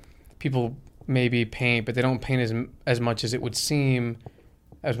Instagram people maybe paint, but they don't paint as much as it would seem,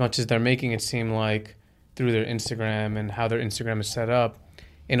 as much as they're making it seem like through their Instagram and how their Instagram is set up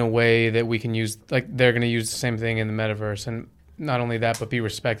in a way that we can use, like they're going to use the same thing in the metaverse. And not only that, but be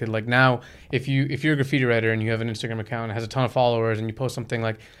respected. Like now, if you're a graffiti writer and you have an Instagram account and has a ton of followers and you post something,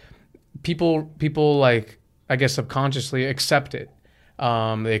 like people like, I guess subconsciously accept it.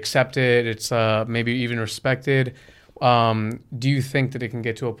 They accept it. It's maybe even respected. Do you think that it can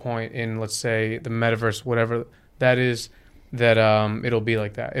get to a point in, let's say, the metaverse, whatever that is, that it'll be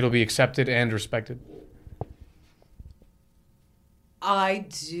like that? It'll be accepted and respected? I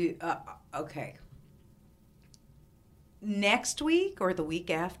do. Okay. Next week or the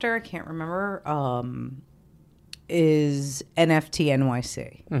week after, I can't remember, is NFT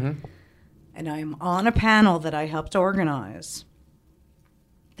NYC. Mm-hmm. And I'm on a panel that I helped organize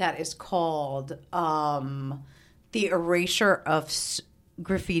that is called The Erasure of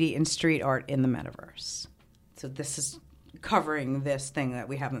Graffiti and Street Art in the Metaverse. So this is covering this thing that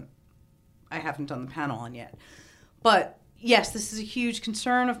I haven't done the panel on yet. But yes, this is a huge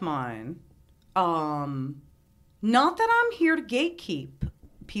concern of mine. Not that I'm here to gatekeep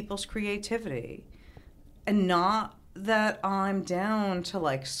people's creativity, and not that I'm down to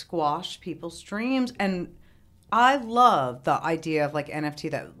like squash people's dreams. And I love the idea of like NFT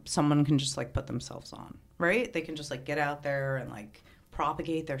that someone can just like put themselves on, right? They can just like get out there and like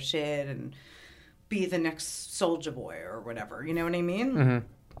propagate their shit and be the next Soulja Boy or whatever. You know what I mean?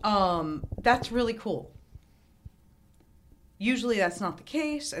 Mm-hmm. That's really cool. Usually that's not the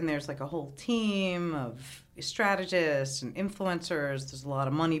case, and there's like a whole team of strategists and influencers. There's a lot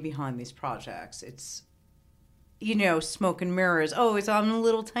of money behind these projects. It's, smoke and mirrors. Oh, I'm a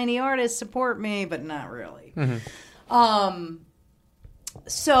little tiny artist, support me, but not really. Mm-hmm.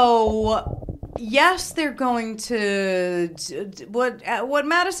 So yes, they're going to what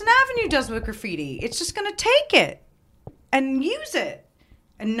Madison Avenue does with graffiti. It's just going to take it and use it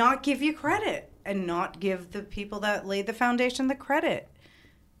and not give you credit. And not give the people that laid the foundation the credit.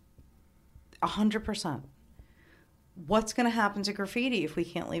 100%. What's going to happen to graffiti if we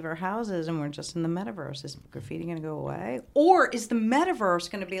can't leave our houses and we're just in the metaverse? Is graffiti going to go away? Or is the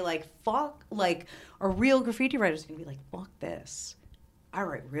metaverse going to be like, fuck, like, a real graffiti writer is going to be like, fuck this. I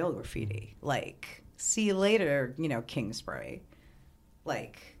write real graffiti. Like, see you later, King Spray.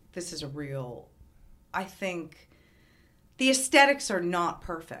 Like, this is a real... I think the aesthetics are not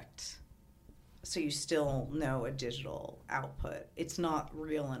perfect. So you still know a digital output. It's not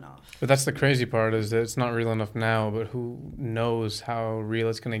real enough. But that's the crazy part, is that it's not real enough now, but who knows how real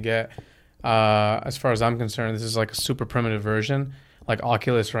it's going to get. As far as I'm concerned, this is like a super primitive version, like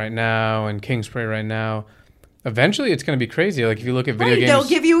Oculus right now and King Spray right now. Eventually, it's going to be crazy. Like if you look at video games... They'll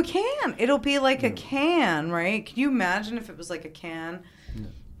give you a can. It'll be like a can, right? Can you imagine if it was like a can? Yeah.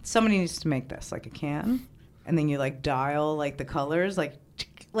 Somebody needs to make this, like a can. And then you like dial like the colors. Like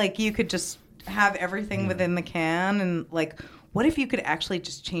you could just... have everything within the can, and like, what if you could actually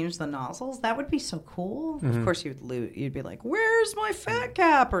just change the nozzles? That would be so cool. Mm-hmm. Of course, you'd be like, "Where's my fat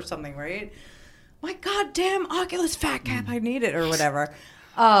cap?" or something, right? My goddamn Oculus fat cap, I need it, or whatever.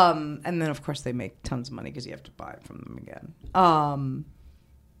 And then, of course, they make tons of money because you have to buy it from them again.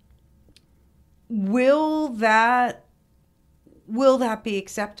 Will that be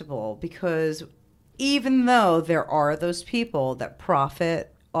acceptable? Because even though there are those people that profit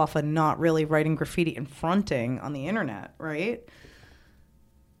off of not really writing graffiti and fronting on the internet, right?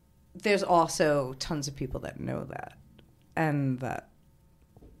 There's also tons of people that know that and that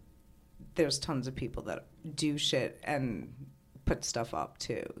there's tons of people that do shit and put stuff up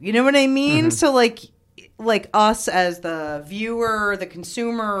too. You know what I mean? So like us as the viewer, the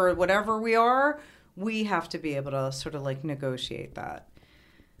consumer, or whatever we are, we have to be able to sort of like negotiate that.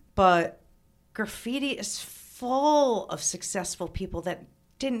 But graffiti is full of successful people that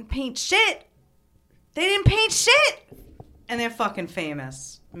didn't paint shit. They didn't paint shit. And they're fucking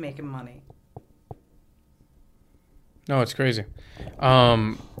famous, making money. No, it's crazy.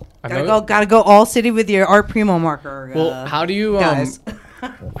 Gotta go all city with your Art Primo marker. Well, how do you guys?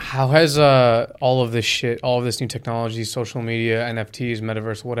 How has all of this shit, all of this new technology, social media, NFTs,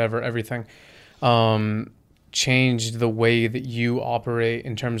 metaverse, whatever, everything, changed the way that you operate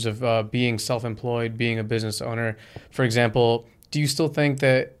in terms of being self-employed, being a business owner? For example, do you still think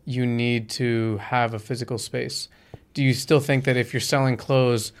that you need to have a physical space? Do you still think that if you're selling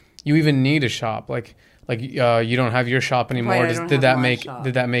clothes, you even need a shop? Like you don't have your shop anymore. Right, did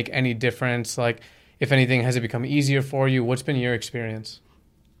that make any difference? Like, if anything, has it become easier for you? What's been your experience?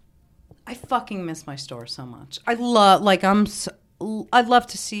 I fucking miss my store so much. I love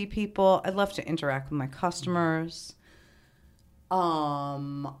to see people. I love to interact with my customers.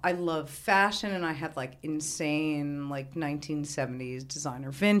 I love fashion, and I had like insane like 1970s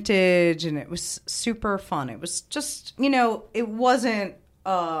designer vintage, and it was super fun. It was just, it wasn't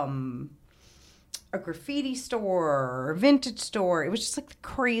a graffiti store or a vintage store. It was just like the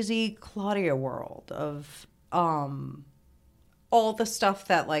crazy Claudia world of all the stuff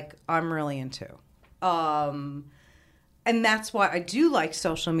that like I'm really into. And that's why I do like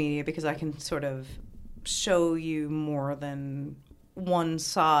social media, because I can sort of show you more than one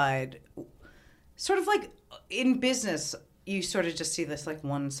side. Sort of like in business, you sort of just see this like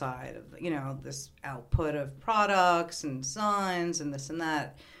one side of, this output of products and designs and this and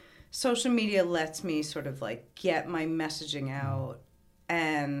that. Social media lets me sort of like get my messaging out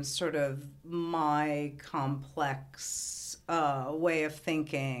and sort of my complex way of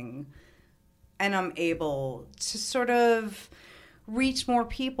thinking. And I'm able to sort of reach more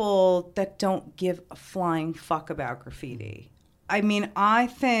people that don't give a flying fuck about graffiti. I mean, I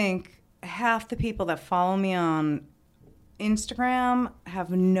think half the people that follow me on Instagram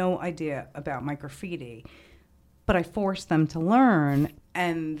have no idea about my graffiti, but I force them to learn,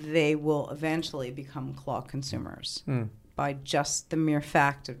 and they will eventually become claw consumers by just the mere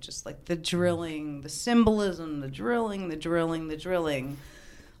fact of just like the drilling, the symbolism, the drilling.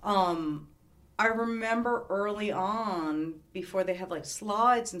 I remember early on, before they had like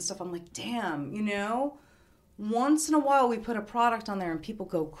slides and stuff, I'm like, damn, once in a while we put a product on there and people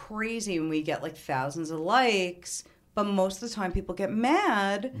go crazy and we get like thousands of likes, but most of the time people get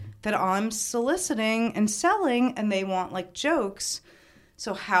mad that I'm soliciting and selling and they want like jokes.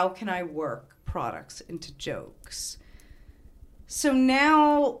 So how can I work products into jokes? So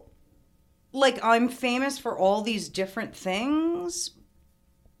now, like, I'm famous for all these different things,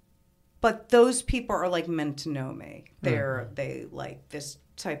 but those people are like meant to know me. They like this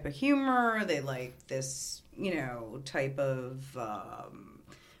type of humor. They like this, type of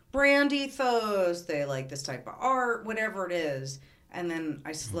brand ethos. They like this type of art, whatever it is. And then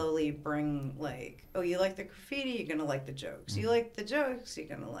I slowly bring like, oh, you like the graffiti? You're going to like the jokes. You like the jokes? You're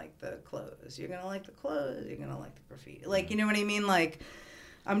going to like the clothes. You're going to like the clothes. You're going to like the graffiti. Like, you know what I mean? Like,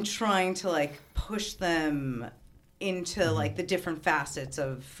 I'm trying to like push them into like the different facets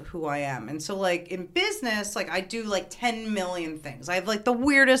of who I am. And so like in business, like I do like 10 million things. I have like the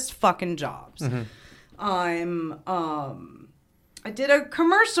weirdest fucking jobs. I did a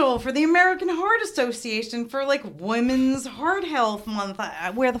commercial for the American Heart Association for like Women's Heart Health Month.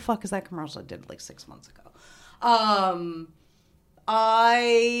 Where the fuck is that commercial? I did it like 6 months ago.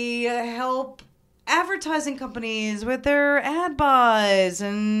 I help advertising companies with their ad buys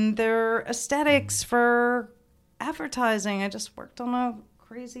and their aesthetics for advertising. I just worked on a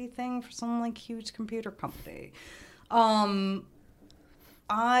crazy thing for some like huge computer company.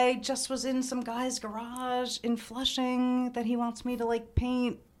 I just was in some guy's garage in Flushing that he wants me to like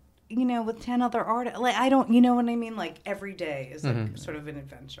paint, with 10 other artists. Like, I don't, you know what I mean? Like every day is like sort of an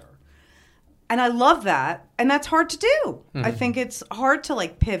adventure. And I love that. And that's hard to do. I think it's hard to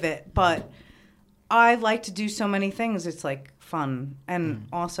like pivot, but I like to do so many things. It's like fun. And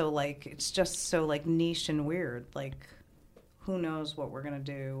also like, it's just so like niche and weird. Like, who knows what we're going to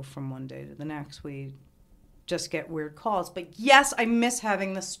do from one day to the next. We just get weird calls. But yes, I miss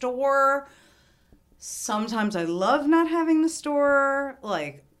having the store. Sometimes I love not having the store.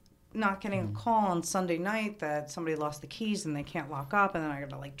 Like, not getting a call on Sunday night that somebody lost the keys and they can't lock up, and then I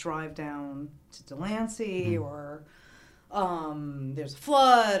gotta like drive down to Delancey, or there's a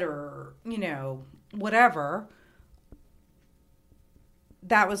flood, or whatever.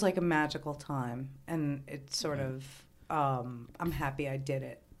 that was like a magical time, and it's sort of I'm happy I did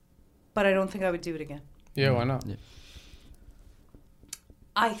it, but I don't think I would do it again. Yeah, why not? Yeah.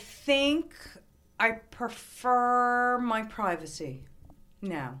 I think I prefer my privacy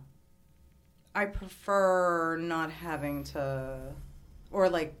now. I prefer not having to, or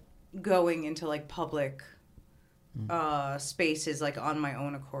like going into like public spaces like on my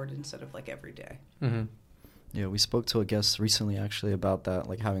own accord instead of like every day. Mm-hmm. Yeah, we spoke to a guest recently actually about that,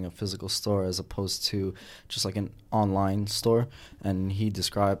 like having a physical store as opposed to just like an online store. And he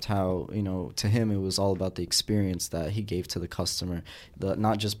described how, you know, to him it was all about the experience that he gave to the customer,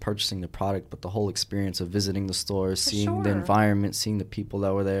 not just purchasing the product, but the whole experience of visiting the store, seeing the environment, seeing the people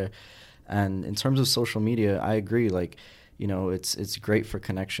that were there. And in terms of social media, I agree, like, you know, it's great for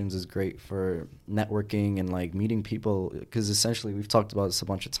connections, it's great for networking and like meeting people, because essentially we've talked about this a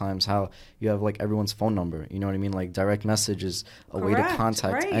bunch of times, how you have like everyone's phone number, you know what I mean? Like direct message is a way to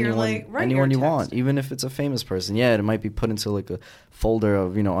contact anyone you want, even if it's a famous person. Yeah, it might be put into like a folder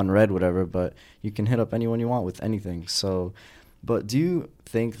of, you know, unread, whatever, but you can hit up anyone you want with anything. So, but do you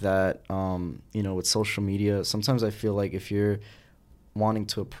think that, you know, with social media, sometimes I feel like if you're wanting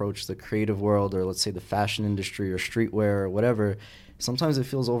to approach the creative world, or let's say the fashion industry or streetwear or whatever, sometimes it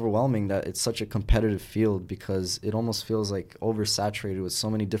feels overwhelming that it's such a competitive field, because it almost feels like oversaturated with so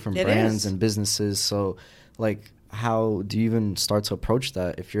many different brands and businesses. So like, how do you even start to approach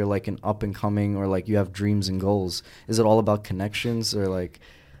that if you're like an up and coming, or like you have dreams and goals? Is it all about connections, or like,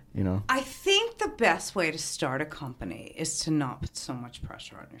 you know? I think the best way to start a company is to not put so much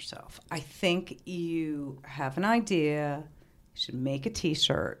pressure on yourself. I think you have an idea, you should make a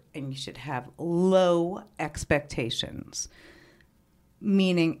t-shirt, and you should have low expectations.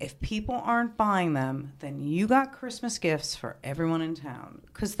 Meaning, if people aren't buying them, then you got Christmas gifts for everyone in town.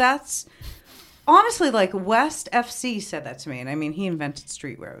 Because that's, honestly, like West FC said that to me. And I mean, he invented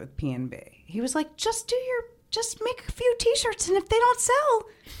streetwear with P&B. He was like, just make a few t-shirts, and if they don't sell,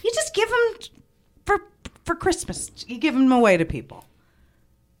 you just give them for Christmas. You give them away to people.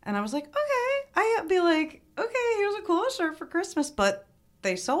 And I was like, okay. I'd be like, okay, here's a cool shirt for Christmas, but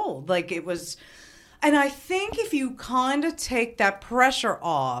they sold. Like, it was, and I think if you kind of take that pressure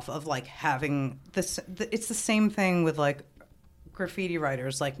off of like having this, it's the same thing with like graffiti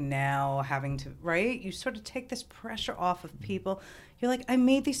writers, like now having to, right? You sort of take this pressure off of people. You're like, I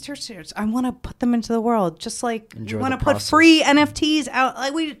made these t-shirts. I want to put them into the world. Just like you want to put free NFTs out,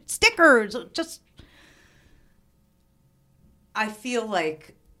 like stickers. Just, I feel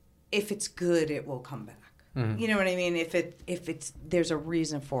like if it's good, it will come back. Mm-hmm. You know what I mean? If it's there's a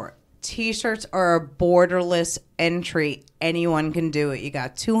reason for it. T-shirts are a borderless entry. Anyone can do it. You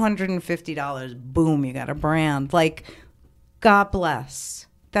got $250. Boom, you got a brand. Like, God bless.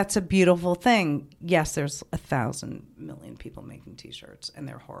 That's a beautiful thing. Yes, there's 1,000 million people making T-shirts, and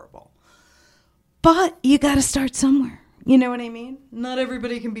they're horrible. But you got to start somewhere. You know what I mean? Not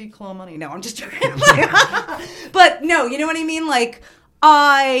everybody can be Claw Money. No, I'm just joking. But no, you know what I mean? Like,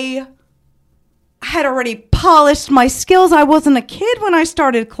 I had already polished my skills. I wasn't a kid when I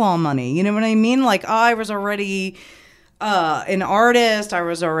started Claw Money. You know what I mean? Like, I was already an artist. I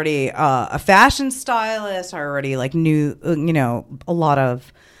was already a fashion stylist. I already like knew, you know, a lot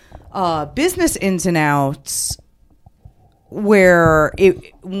of business ins and outs. Where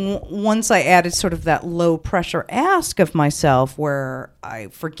once I added sort of that low pressure ask of myself, where I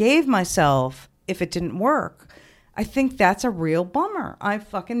forgave myself if it didn't work. I think that's a real bummer. I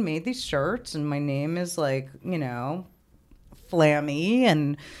fucking made these shirts, and my name is like, you know, Flammy,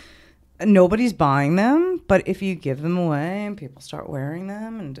 and nobody's buying them. But if you give them away and people start wearing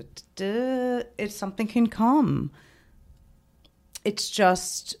them, and it's something can come. It's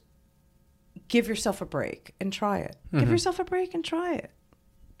just give yourself a break and try it. Mm-hmm. Give yourself a break and try it.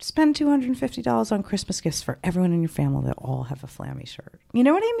 Spend $250 on Christmas gifts for everyone in your family that all have a Flammy shirt. You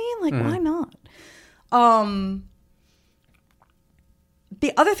know what I mean? Like, why not?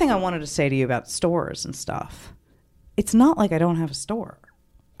 The other thing I wanted to say to you about stores and stuff, it's not like I don't have a store.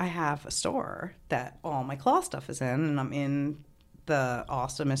 I have a store that all my Claw stuff is in, and I'm in the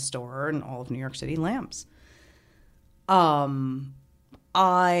awesomest store in all of New York City, Lambs.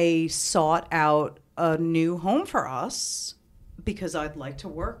 I sought out a new home for us because I'd like to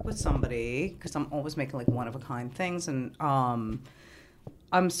work with somebody, because I'm always making like one-of-a-kind things, and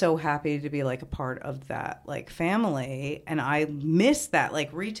I'm so happy to be like a part of that like family, and I miss that like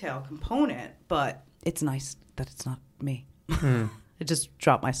retail component, but it's nice that it's not me. I just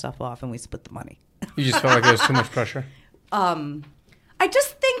drop my stuff off and we split the money. You just felt like there was too much pressure? I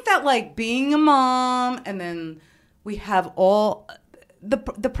just think that like being a mom, and then we have all the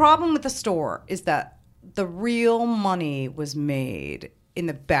problem with the store is that the real money was made in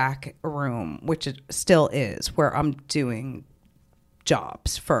the back room, which it still is, where I'm doing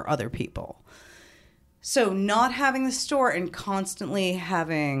jobs for other people. So not having the store and constantly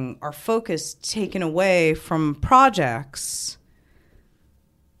having our focus taken away from projects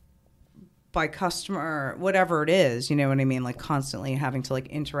by customer, whatever it is, you know what I mean? Like constantly having to like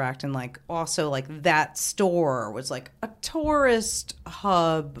interact, and like also like that store was like a tourist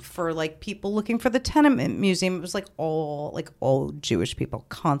hub for like people looking for the tenement museum. It was like all Jewish people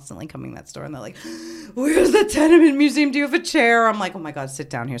constantly coming to that store, and they're like, "Where's the tenement museum? Do you have a chair?" I'm like, "Oh my God, sit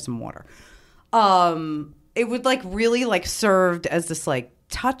down, here's some water." It would like really like served as this like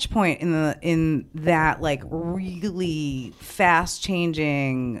touch point in that like really fast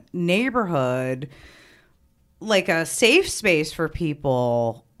changing neighborhood, like a safe space for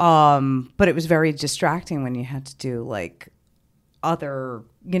people. But it was very distracting when you had to do like other,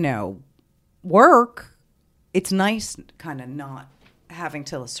 you know, work. It's nice kind of not having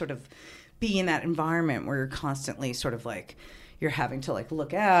to sort of be in that environment where you're constantly sort of like, you're having to like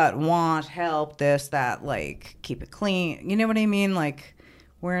look at, want, help, this, that, like keep it clean. You know what I mean? Like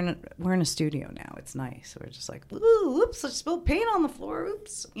we're in a studio now. It's nice. We're just like, ooh, oops, I spilled paint on the floor.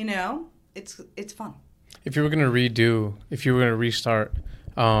 Oops. You know, it's fun. If you were going to restart,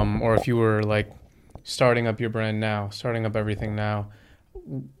 or if you were like starting up your brand now, starting up everything now,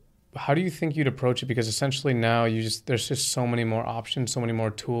 how do you think you'd approach it? Because essentially now there's just so many more options, so many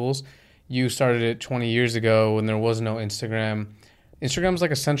more tools. You started it 20 years ago when there was no Instagram. Instagram's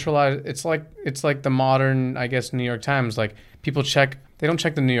like a centralized, it's like the modern, I guess, New York Times. Like people they don't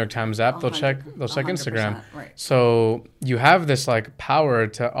check the New York Times app, they'll check Instagram. Right. So you have this like power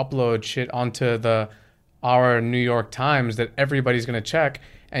to upload shit onto our New York Times that everybody's going to check,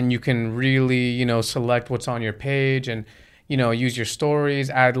 and you can really, you know, select what's on your page and, you know, use your stories,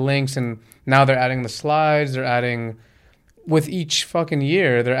 add links, and now they're adding the slides, with each fucking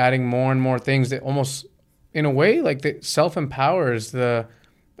year, they're adding more and more things that almost, in a way, like that empowers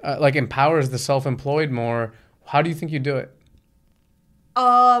the self-employed more. How do you think you do it?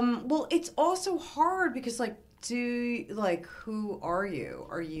 Well, it's also hard because who are you?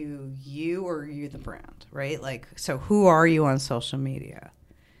 Are you or are you the brand, right? Like, so who are you on social media?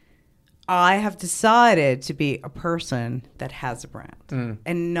 I have decided to be a person that has a brand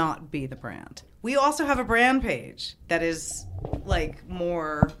and not be the brand. We also have a brand page that is like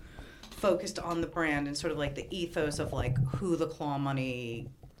more focused on the brand and sort of like the ethos of like who the Claw Money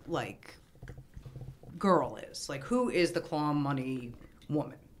like girl is. Like who is the Claw Money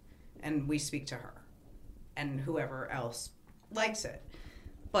woman? And we speak to her and whoever else likes it.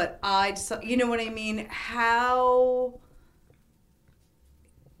 But you know what I mean? How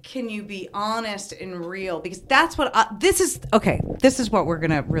can you be honest and real? Because that's what this is what we're going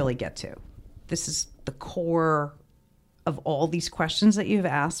to really get to. This is the core of all these questions that you've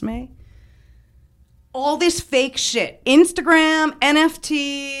asked me. All this fake shit. Instagram,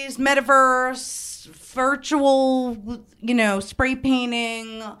 NFTs, metaverse, virtual, you know, spray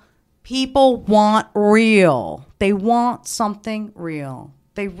painting. People want real. They want something real.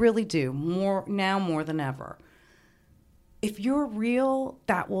 They really do. More than ever. If you're real,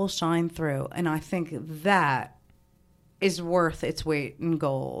 that will shine through. And I think that is worth its weight in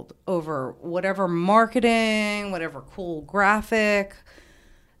gold over whatever marketing, whatever cool graphic.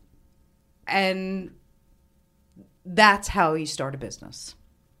 And that's how you start a business.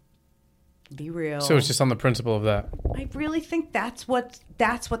 Be real. So it's just on the principle of that. I really think that's what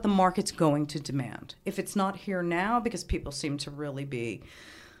the market's going to demand. If it's not here now, because people seem to really be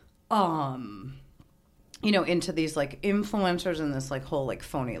you know, into these like influencers and this like whole like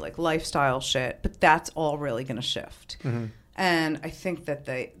phony like lifestyle shit, but that's all really going to shift. Mm-hmm. And I think that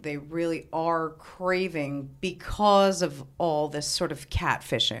they really are craving, because of all this sort of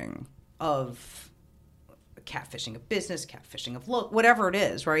catfishing of business, catfishing of look, whatever it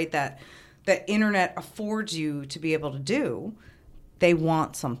is, right? That the internet affords you to be able to do. They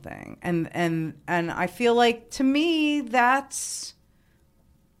want something, and I feel like, to me, that's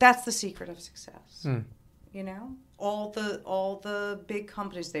the secret of success. Mm. You know, all the big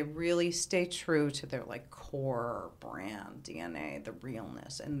companies, they really stay true to their like core brand DNA, the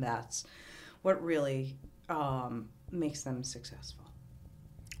realness, and that's what really makes them successful.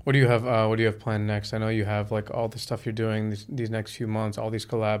 What do you have planned next? I know you have like all the stuff you're doing these next few months, all these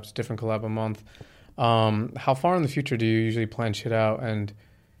collabs, different collab a month. How far in the future do you usually plan shit out? And,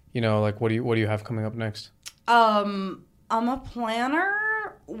 you know, like what do you have coming up next? I'm a planner.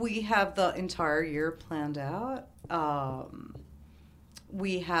 We have the entire year planned out.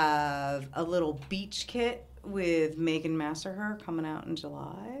 We have a little beach kit with Megan Masserher coming out in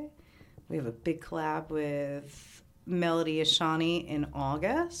July. We have a big collab with Melody Ashani in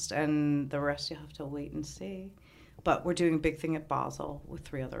August, and the rest you'll have to wait and see. But we're doing a big thing at Basel with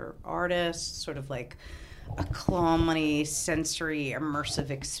 3 other artists, sort of like a claw money sensory immersive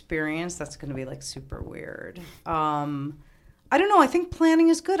experience that's going to be like super weird. I don't know. I think planning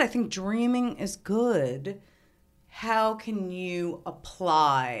is good. I think dreaming is good. How can you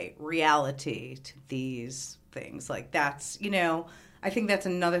apply reality to these things? Like that's, I think that's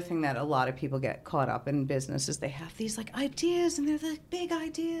another thing that a lot of people get caught up in business is they have these like ideas and they're like big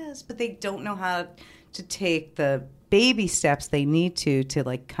ideas, but they don't know how to take the baby steps they need to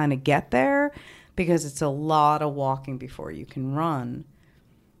like kind of get there, because it's a lot of walking before you can run.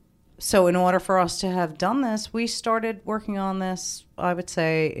 So in order for us to have done this, we started working on this, I would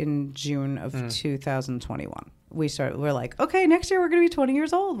say, in June of 2021. We're like, okay, next year we're going to be 20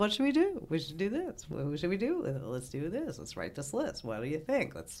 years old. What should we do? We should do this. What should we do? Let's do this. Let's write this list. What do you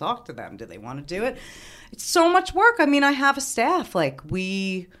think? Let's talk to them. Do they want to do it? It's so much work. I mean, I have a staff. Like,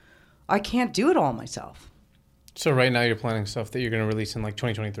 I can't do it all myself. So right now you're planning stuff that you're going to release in like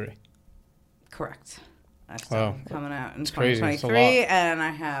 2023. Correct. I have stuff coming out in it's 2023, and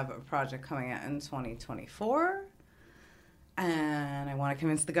I have a project coming out in 2024. And I want to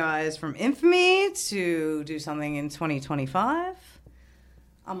convince the guys from Infamy to do something in 2025.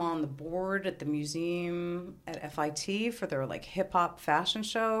 I'm on the board at the museum at FIT for their like hip hop fashion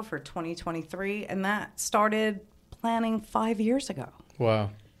show for 2023, and that started planning 5 years ago.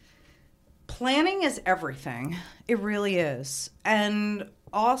 Wow. Planning is everything. It really is. And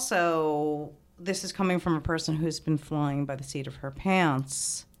also, this is coming from a person who's been flying by the seat of her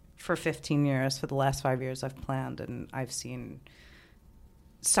pants for 15 years. For the last 5 years, I've planned, and I've seen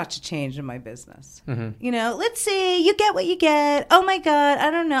such a change in my business. Mm-hmm. Let's see, you get what you get. Oh my God,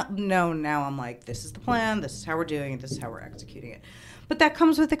 I don't know. No, now I'm like, this is the plan. This is how we're doing it. This is how we're executing it. But that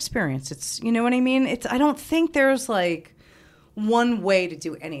comes with experience. It's, you know what I mean? I don't think there's like one way to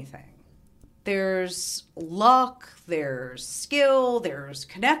do anything. There's luck, there's skill, there's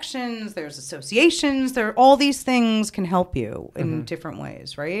connections, there's associations. All these things can help you in different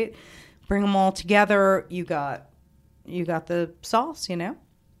ways, right? Bring them all together. You got the sauce,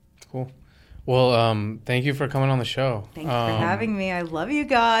 Cool. Well, thank you for coming on the show. Thank you for having me. I love you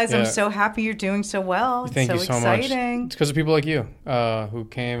guys. Yeah. I'm so happy you're doing so well. Thank you so exciting. Much. It's because of people like you who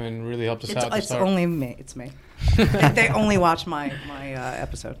came and really helped us out. It's only me. It's me. They only watch my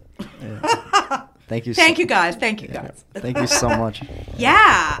episode. Yeah. Thank you. Thank you guys. Thank you guys. Thank you so much.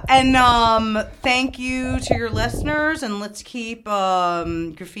 Yeah, and thank you to your listeners, and let's keep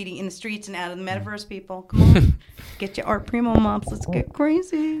graffiti in the streets and out of the metaverse, people. Come on, get your Art Primo mops. Let's get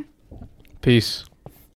crazy. Peace.